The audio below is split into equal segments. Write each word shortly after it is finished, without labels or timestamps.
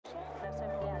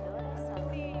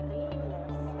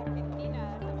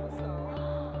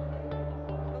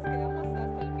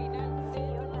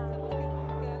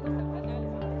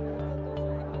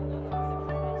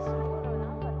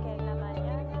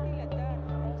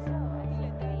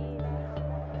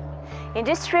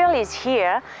IndustriALL is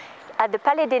here at the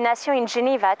Palais des Nations in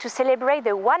Geneva to celebrate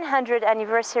the 100th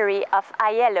anniversary of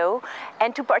ILO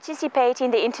and to participate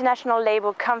in the International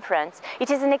Labour Conference.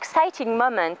 It is an exciting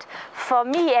moment for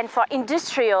me and for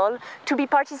IndustriALL to be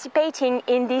participating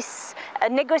in this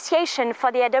negotiation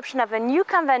for the adoption of a new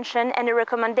convention and a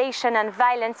recommendation on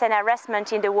violence and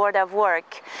harassment in the world of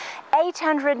work.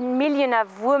 800 million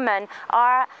of women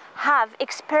have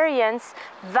experienced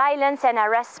violence and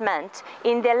harassment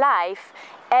in their life,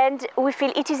 and we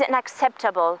feel it is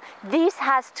unacceptable. This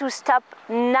has to stop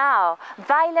now.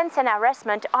 Violence and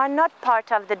harassment are not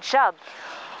part of the job.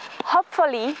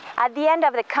 Hopefully, at the end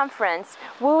of the conference,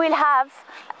 we will have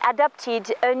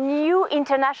adopted a new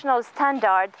international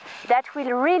standard that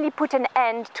will really put an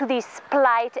end to this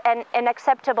plight and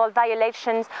unacceptable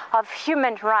violations of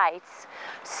human rights.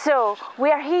 So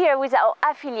we are here with our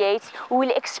affiliates who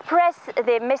will express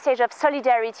the message of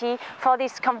solidarity for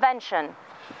this convention.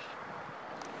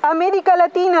 América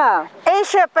Latina,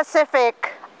 Asia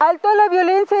Pacific, alto a la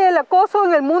violencia y el acoso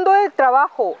en el mundo del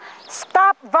trabajo.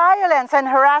 stop violence and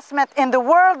harassment in the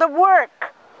world of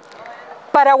work.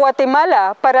 Para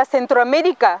Guatemala, para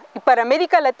Centroamérica y para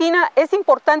América Latina es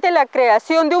importante la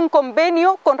creación de un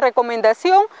convenio con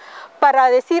recomendación para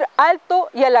decir alto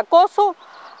y al acoso,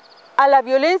 a la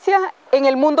violencia en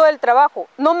el mundo del trabajo.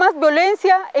 No más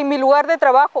violencia en mi lugar de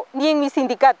trabajo ni en mi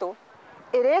sindicato.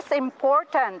 It is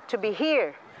important to be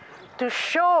here to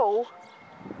show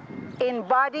in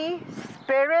body,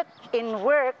 spirit, in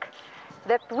work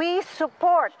that we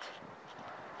support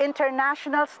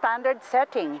international standard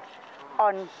setting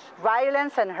on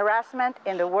violence and harassment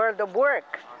in the world of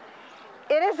work.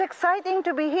 It is exciting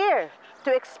to be here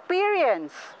to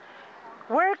experience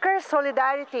worker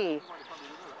solidarity,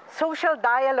 social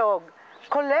dialogue,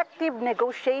 collective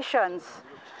negotiations,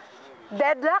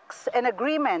 deadlocks and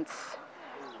agreements.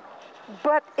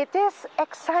 But it is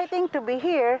exciting to be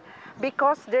here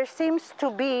because there seems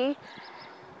to be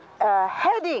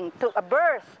heading to a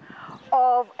birth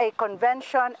of a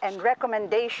convention and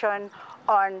recommendation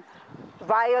on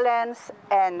violence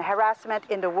and harassment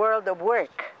in the world of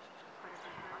work.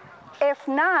 If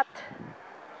not,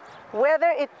 whether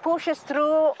it pushes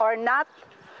through or not,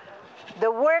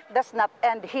 the work does not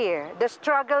end here. The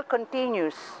struggle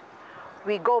continues.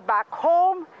 We go back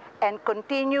home and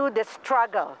continue the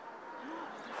struggle.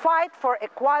 Fight for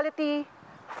equality,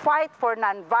 fight for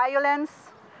nonviolence,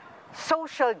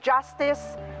 social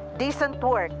justice, decent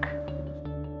work.